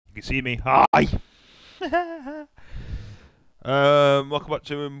You can see me. Hi! Welcome back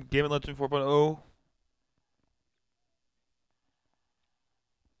to Gaming Legend 4.0.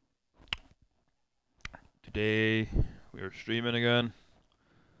 Today we are streaming again,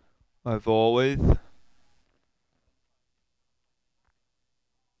 as always.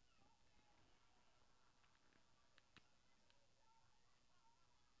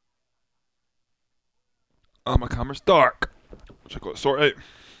 Oh, my camera's dark, so I got to sort it out.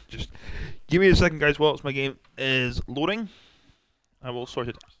 Just give me a second, guys, whilst my game is loading. I will sort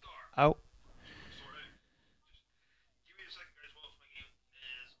it out.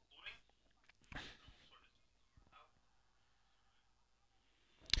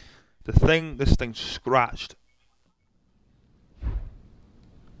 This thing's scratched.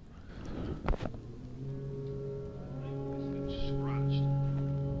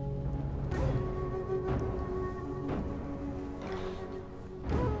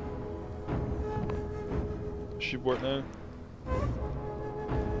 Should work now.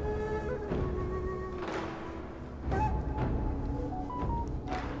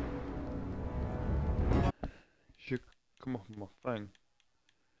 Should come off my thing.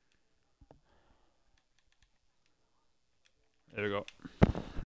 There we go.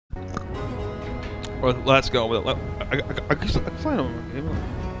 Well, let's go with it. I can sign on my game.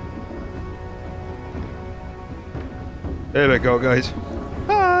 There we go, guys.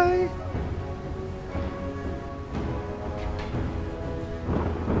 Hi!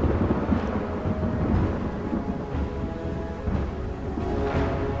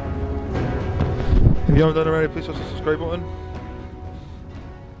 If you haven't done it already, please press the subscribe button.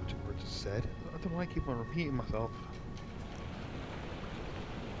 What I just said. I don't know why I keep on repeating myself.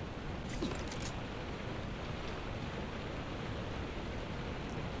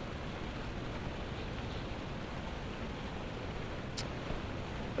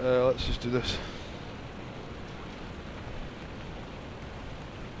 Let's just do this.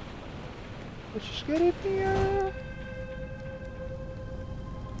 Let's just get in here.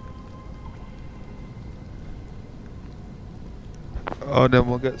 Oh, then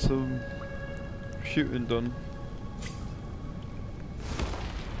we'll get some shooting done.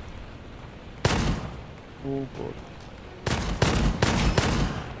 Oh god.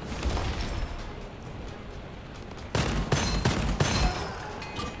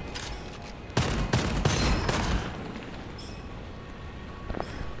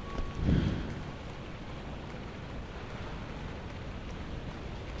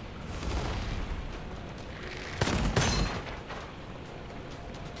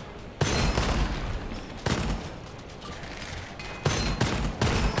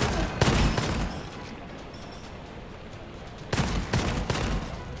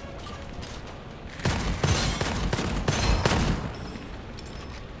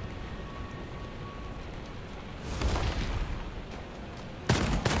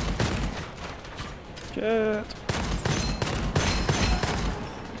 Jet.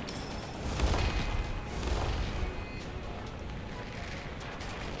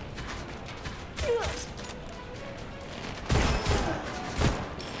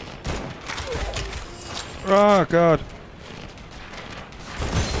 Oh god.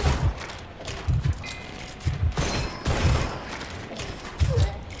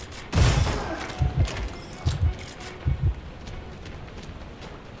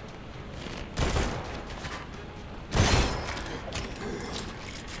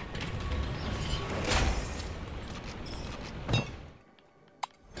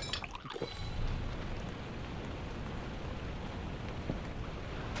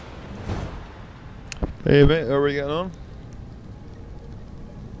 Hey mate, how are we getting on?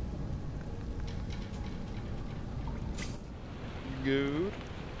 Good.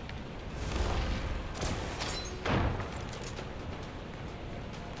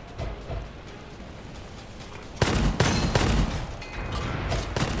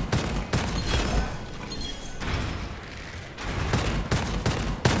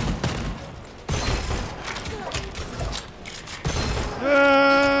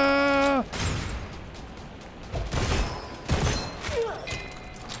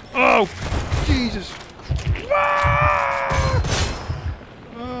 Oh, Jesus! Ah!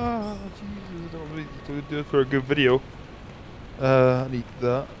 Oh, Jesus! I don't really need to do it for a good video. I need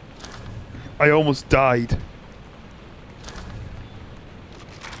that. I almost died.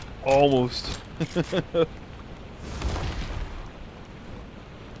 Almost.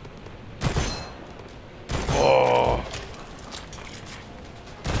 Oh.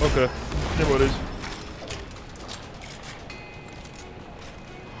 Okay. There it is.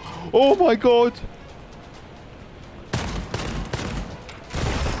 Oh my god!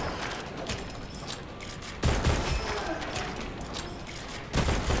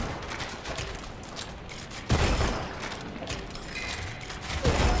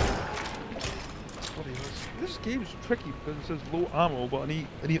 tricky because it says low ammo, but I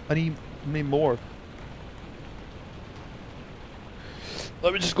need more.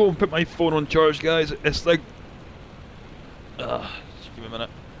 Let me just go and put my phone on charge, guys. It's like, just give me a minute.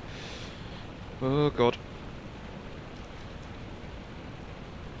 Oh god.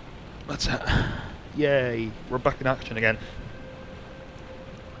 That's it. Yay, we're back in action again.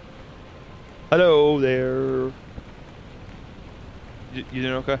 Hello there. You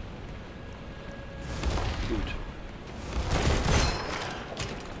doing okay? Good.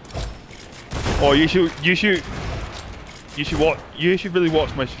 Oh, you should really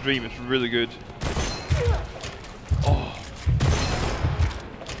watch my stream. It's really good. Oh.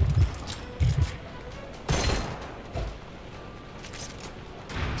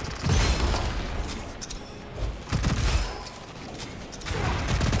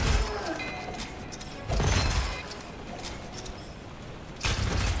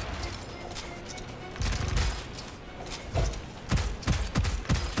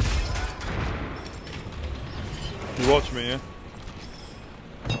 You watch me, yeah?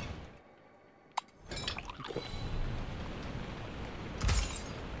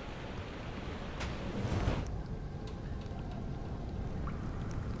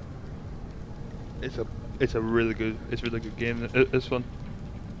 It's a really good game. It's fun.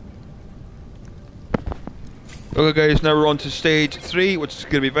 Okay, guys, now we're on to stage 3, which is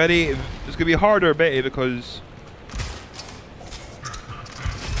gonna be it's gonna be harder a bit because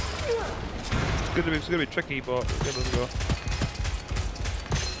it's gonna be tricky, but give it a go.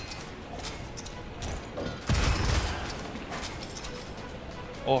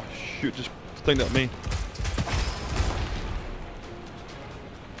 Oh shoot! Just thinged at me.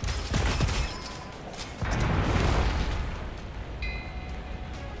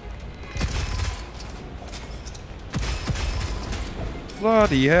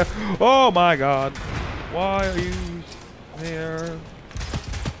 Bloody hell! Oh my god! Why are you there?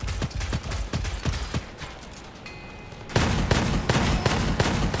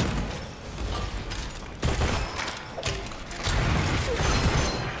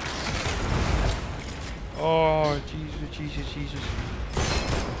 Oh Jesus!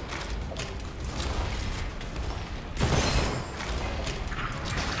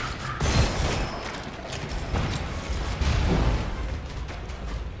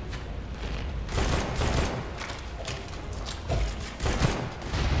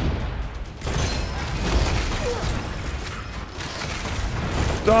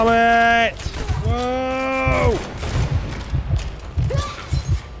 Stop it! Whoa!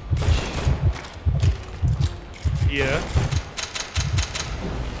 Yeah.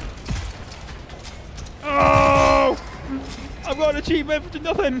 Oh! I've got an achievement for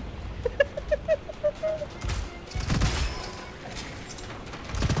nothing!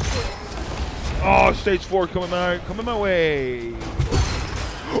 Oh, stage 4 coming my way!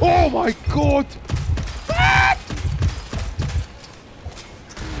 Oh my god! Ah!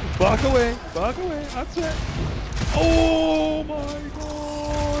 Back away, that's it. Oh my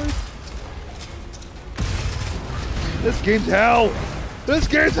god. This game's hell. This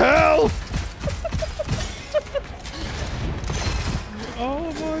game's hell.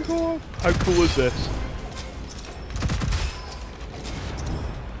 Oh my god. How cool is this?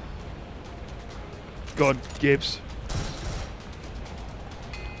 God gives.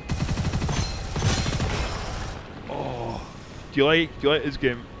 Oh. Do you like this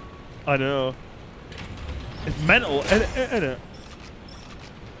game? I know. It's mental, isn't it?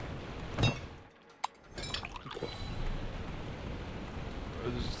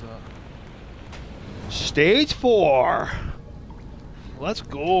 What is that? Stage 4! Let's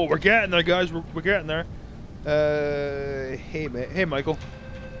go. We're getting there, guys. We're getting there. Hey, mate. Hey, Michael.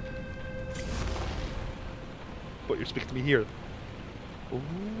 But you're speaking to me here. Oh,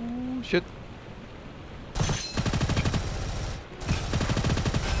 shit.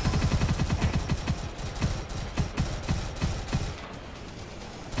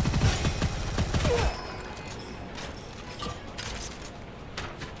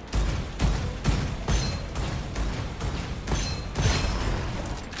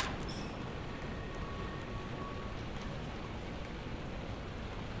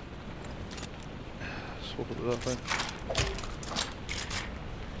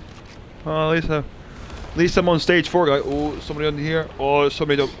 Oh, at least I'm on stage 4, guy. Oh, somebody under here. Oh,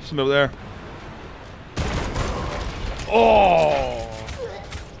 somebody over there. Oh!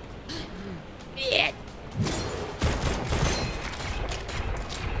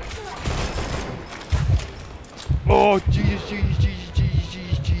 Oh, jeez.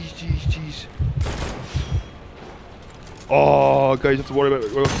 Oh, guys, you have to worry about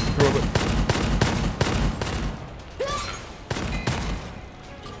it.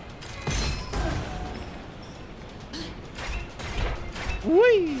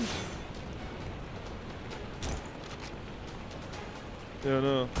 Whee! Yeah,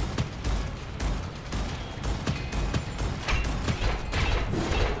 no.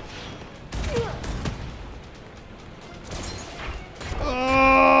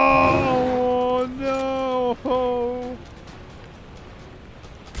 Oh no!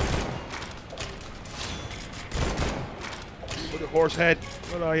 Look at horse head.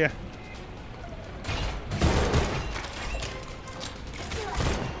 What are you?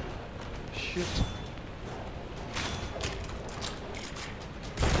 Shit.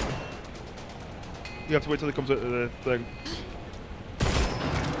 You have to wait till it comes out of the thing.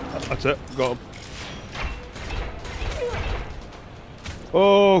 That's it. Got him.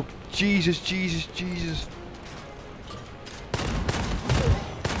 Oh, Jesus, Jesus, Jesus.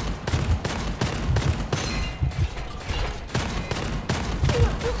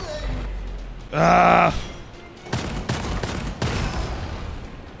 Ah!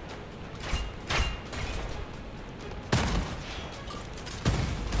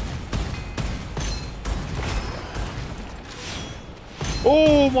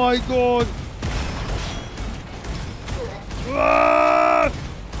 Oh my god! Ah!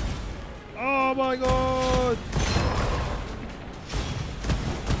 Oh my god!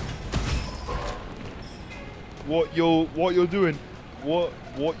 What you're doing? What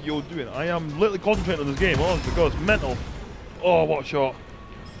you're doing? I am literally concentrating on this game, honest to God, it's mental. Oh, what a shot!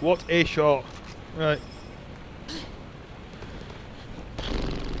 What a shot! Right.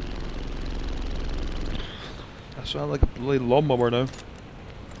 I sound like a bloody lawnmower now.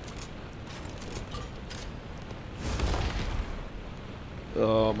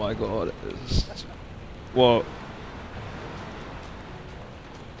 Oh my god. What?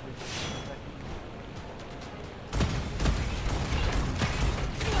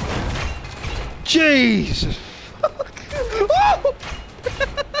 Jesus! Oh!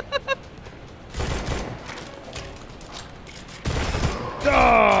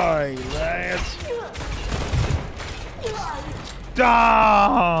 Die, lads!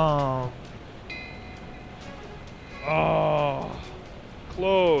 Die! Oh,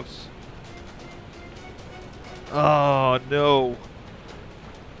 close. Oh no.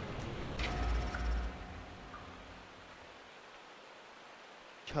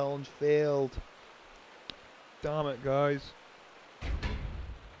 Challenge failed. Damn it, guys.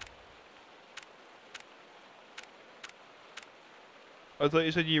 I thought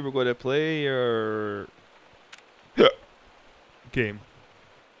you said you were going to play your game.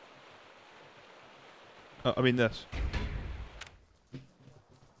 I mean this.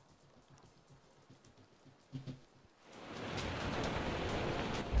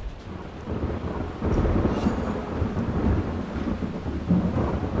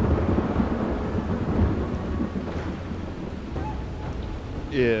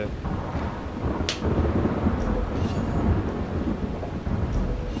 Yeah.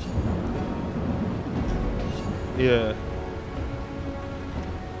 Yeah.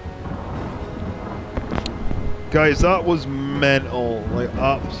 Guys, that was mental. Like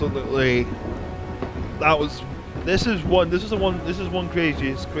absolutely. That was. This is one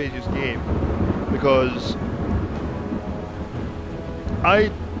craziest game because I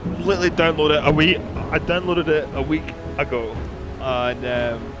literally downloaded it I downloaded it a week ago, and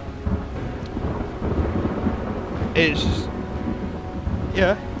it's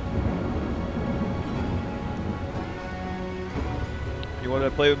yeah. You want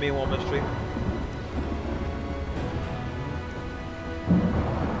to play with me one more stream?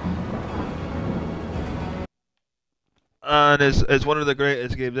 And it's one of the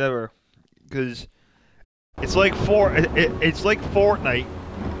greatest games ever, because it's like it's like Fortnite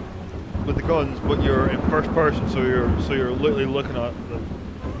with the guns, but you're in first person, so you're literally looking at them.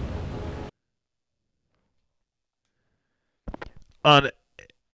 And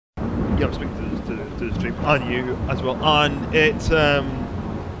yeah, I'm speaking to the stream and you as well, and it's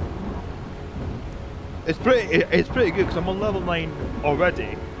pretty good because I'm on level 9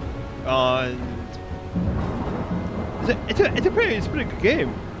 already, and it's a pretty good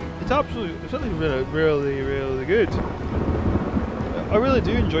game. It's certainly really good. I really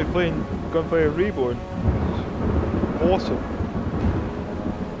do enjoy playing Gunfire Reborn. It's awesome.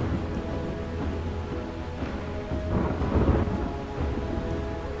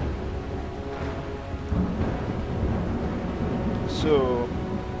 So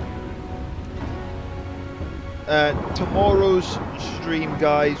tomorrow's stream,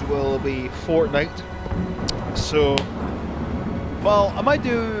 guys, will be Fortnite. So, well, I might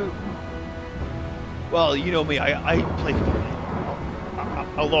do. Well, you know me, I play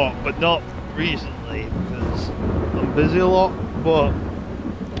Fortnite a lot, but not recently because I'm busy a lot. But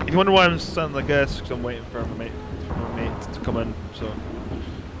If you wonder why I'm standing like this, because I'm waiting for my mate to come in. So.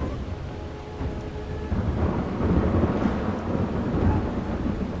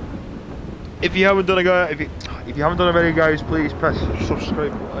 If you haven't done it, guys, if you haven't done it already, guys, please press the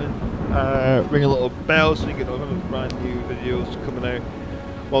subscribe button. Ring a little bell so you get notified of brand new videos coming out.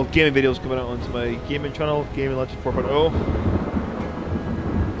 Well, gaming videos coming out onto my gaming channel, Gaming Legend 4.0.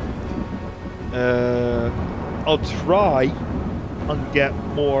 I'll try and get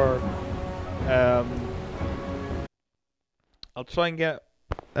more. I'll try and get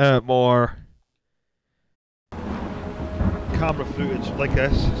more camera footage like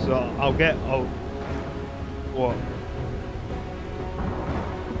this. So what?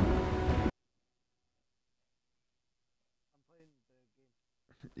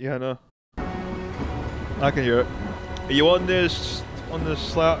 Yeah, I know. I can hear it. Are you on this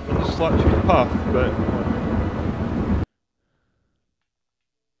Slack shoot path? But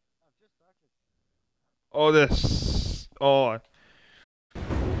oh, this. Oh.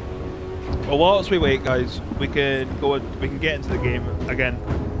 Well, whilst we wait, guys, we can get into the game again.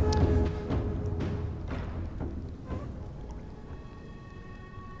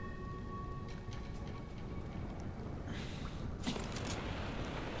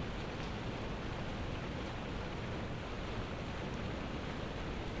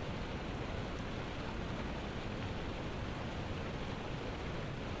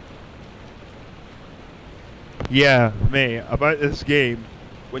 Yeah, mate, about this game,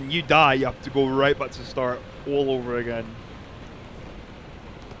 when you die, you have to go right back to the start all over again.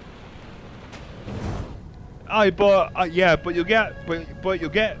 Yeah, but you'll get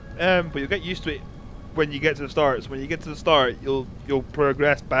used to it when you get to the start. So when you get to the start, you'll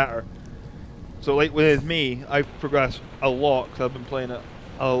progress better. So like with me, I've progressed a lot because I've been playing it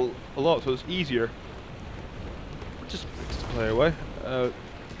a lot, so it's easier. Just play away.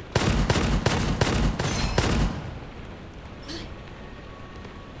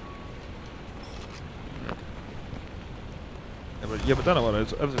 Yeah, but then I want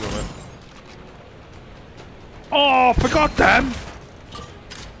to. Everything's alright. Oh, forgot them!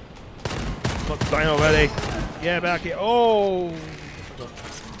 Not dying already. Yeah, back here. Oh!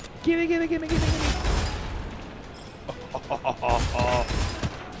 Gimme. Oh.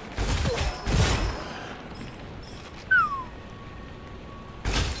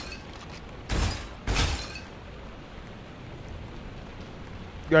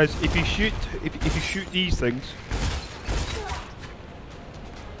 Guys, if you shoot these things.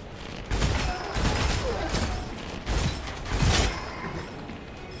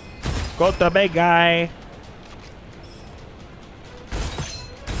 Got the big guy.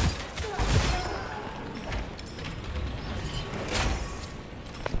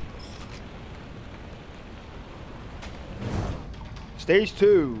 Stage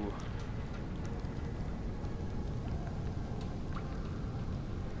 2.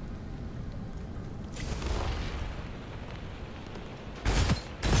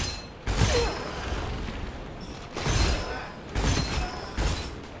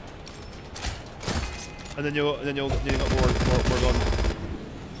 And then you'll get more guns.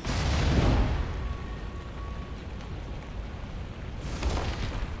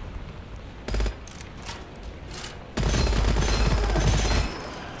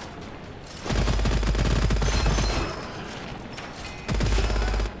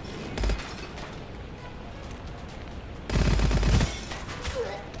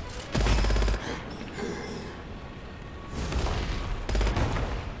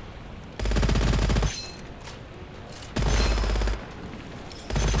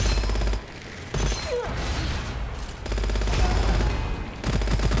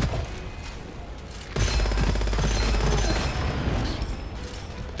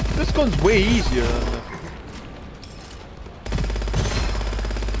 This gun's way easier than that.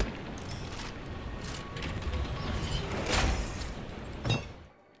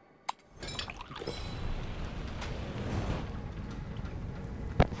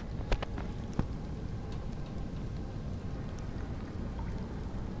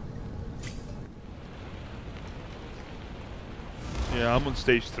 Yeah, I'm on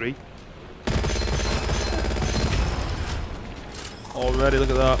stage 3. Already, look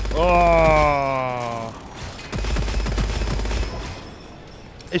at that. Oh!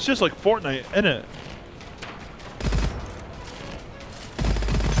 It's just like Fortnite, isn't it?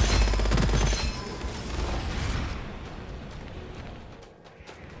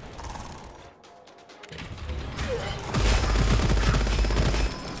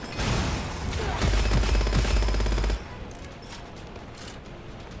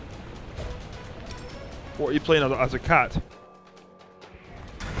 What are you playing as a cat?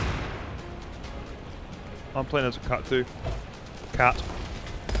 I'm playing as a cat too. Cat.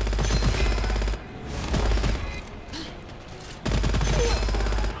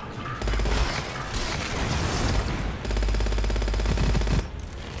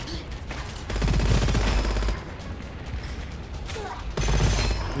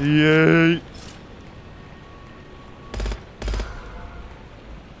 Yay!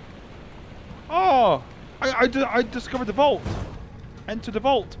 Oh! I discovered the vault! Enter the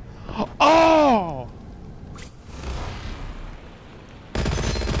vault! Oh!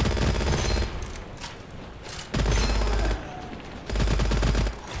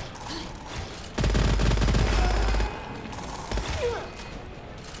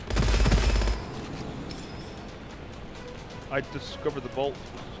 I discovered the vault,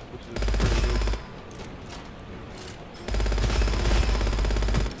 which is pretty good.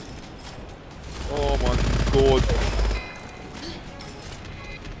 Oh my god.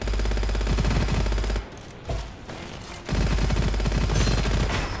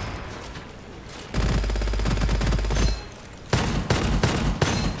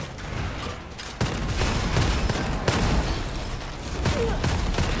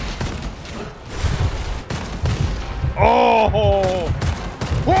 Oh!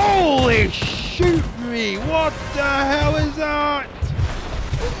 Holy shoot me! What the hell is that?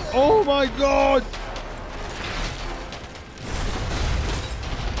 Oh my god!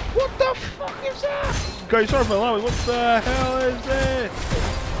 What the fuck is that? Guys, sorry for my language. What the hell is this?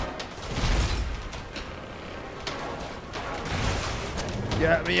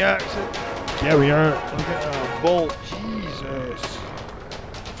 Get me out! Get me out! Look at that bolt. Jesus!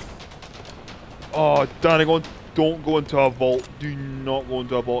 Oh, Danny, don't go into a vault. Do not go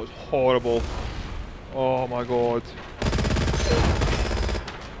into a vault. It's horrible. Oh my god.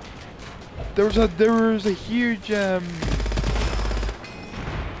 There was a huge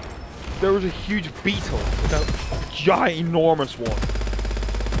beetle, like a giant, enormous one.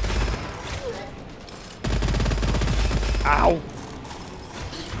 Ow!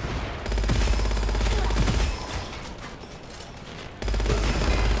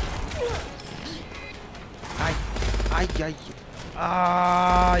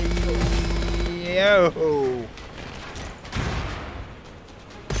 Yo!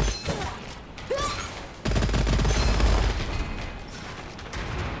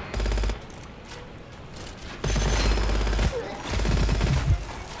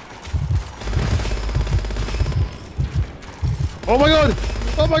 Oh my god!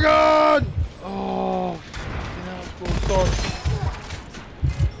 Oh my god! Oh, fucking hell, it's going to start.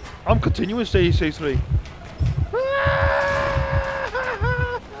 I'm continuing stage 3.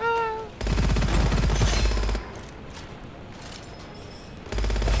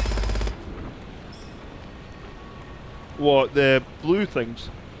 What, the blue things?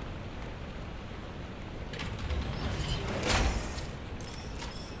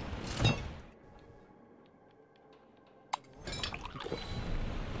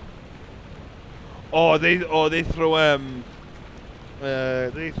 Oh, they throw they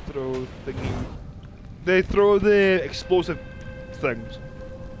throw thingy. They throw the explosive things.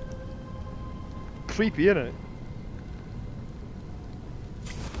 Creepy, isn't it?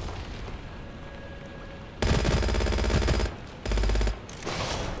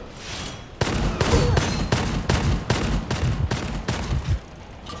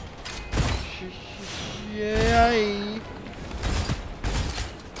 Yay!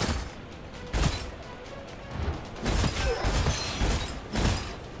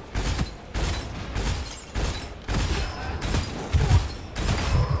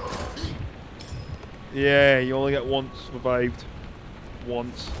 Yeah, you only get once revived.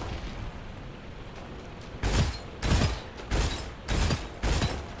 Once.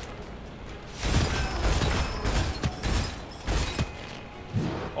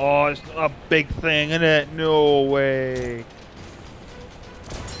 Oh, it's not a big thing, isn't it? No way.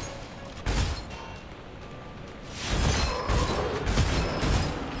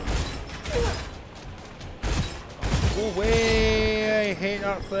 Go away! I hate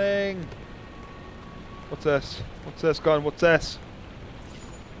that thing. What's this? What's this gun? What's this?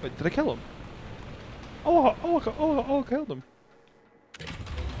 Wait, did I kill him? I killed him.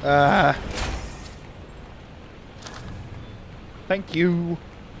 Thank you.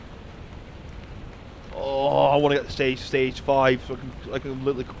 Oh, I want to get to stage 5 so I can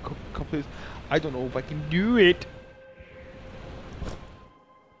literally complete. I don't know if I can do it.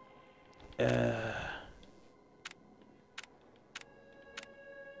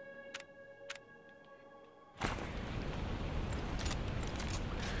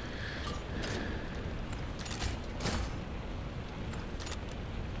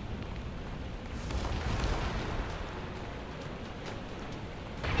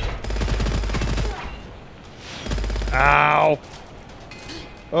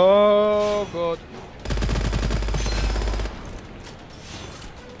 Oh god.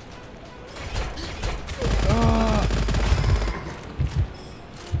 Ah.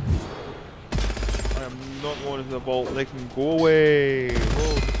 I am not going into the vault. They can go away.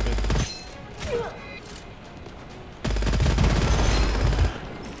 Whoa,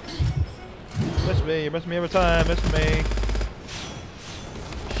 miss me. You miss me every time. Miss me.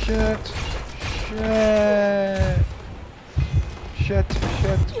 Shit. Shit. Shit.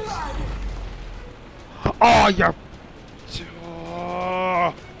 Shit. Oh, you're.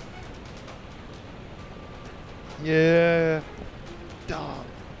 Oh. Yeah. Damn.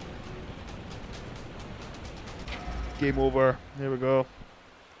 Game over. Here we go.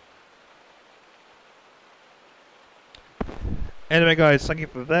 Anyway, guys, thank you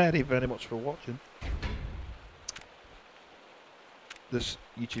very much for watching this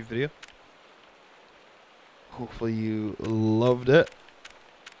YouTube video. Hopefully you loved it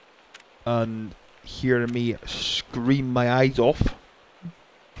and hearing me scream my eyes off.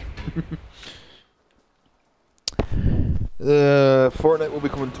 Fortnite will be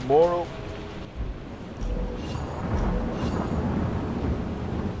coming tomorrow.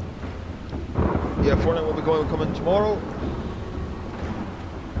 Yeah, Fortnite will be coming tomorrow.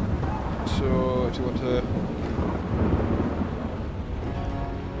 So if you want to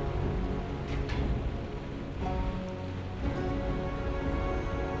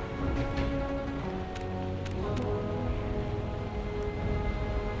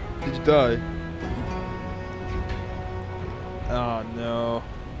Did you die? Oh no.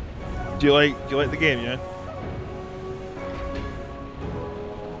 Do you like the game, yeah?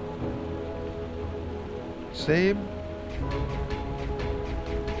 Same.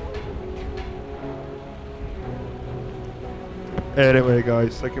 Anyway,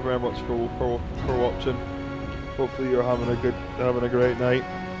 guys, thank you very much for watching. Hopefully you're having a great night,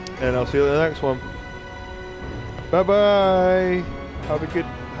 and I'll see you in the next one. Bye bye.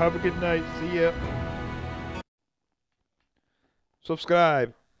 Have a good night. See ya.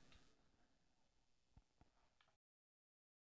 Subscribe.